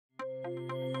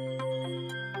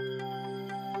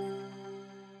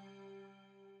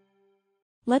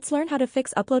Let's learn how to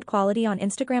fix upload quality on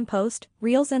Instagram post,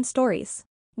 Reels and Stories.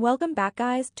 Welcome back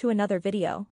guys to another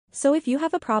video. So if you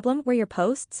have a problem where your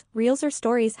posts, Reels or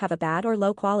Stories have a bad or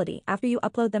low quality after you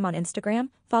upload them on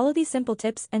Instagram, follow these simple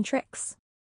tips and tricks.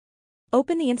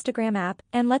 Open the Instagram app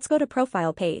and let's go to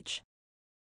Profile page.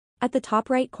 At the top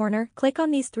right corner, click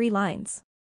on these three lines.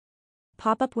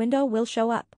 Pop-up window will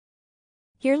show up.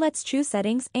 Here let's choose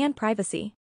Settings and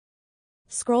Privacy.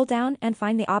 Scroll down and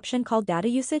find the option called Data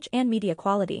Usage and Media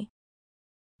Quality.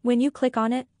 When you click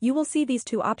on it, you will see these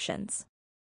two options.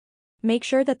 Make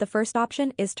sure that the first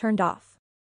option is turned off,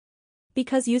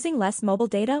 because using less mobile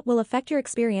data will affect your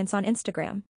experience on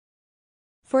Instagram.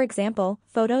 For example,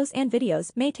 photos and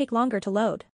videos may take longer to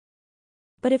load.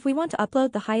 But if we want to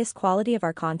upload the highest quality of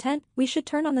our content, we should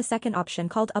turn on the second option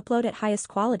called Upload at Highest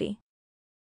Quality.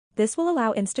 This will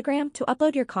allow Instagram to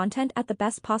upload your content at the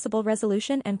best possible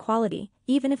resolution and quality,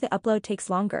 even if the upload takes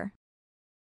longer.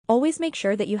 Always make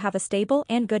sure that you have a stable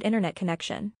and good internet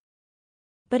connection.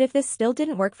 But if this still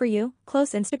didn't work for you,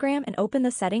 close Instagram and open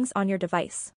the settings on your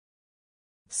device.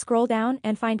 Scroll down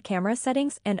and find Camera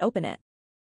Settings and open it.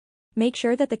 Make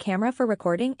sure that the camera for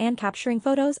recording and capturing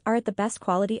photos are at the best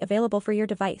quality available for your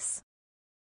device.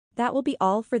 That will be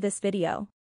all for this video.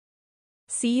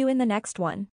 See you in the next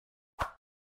one.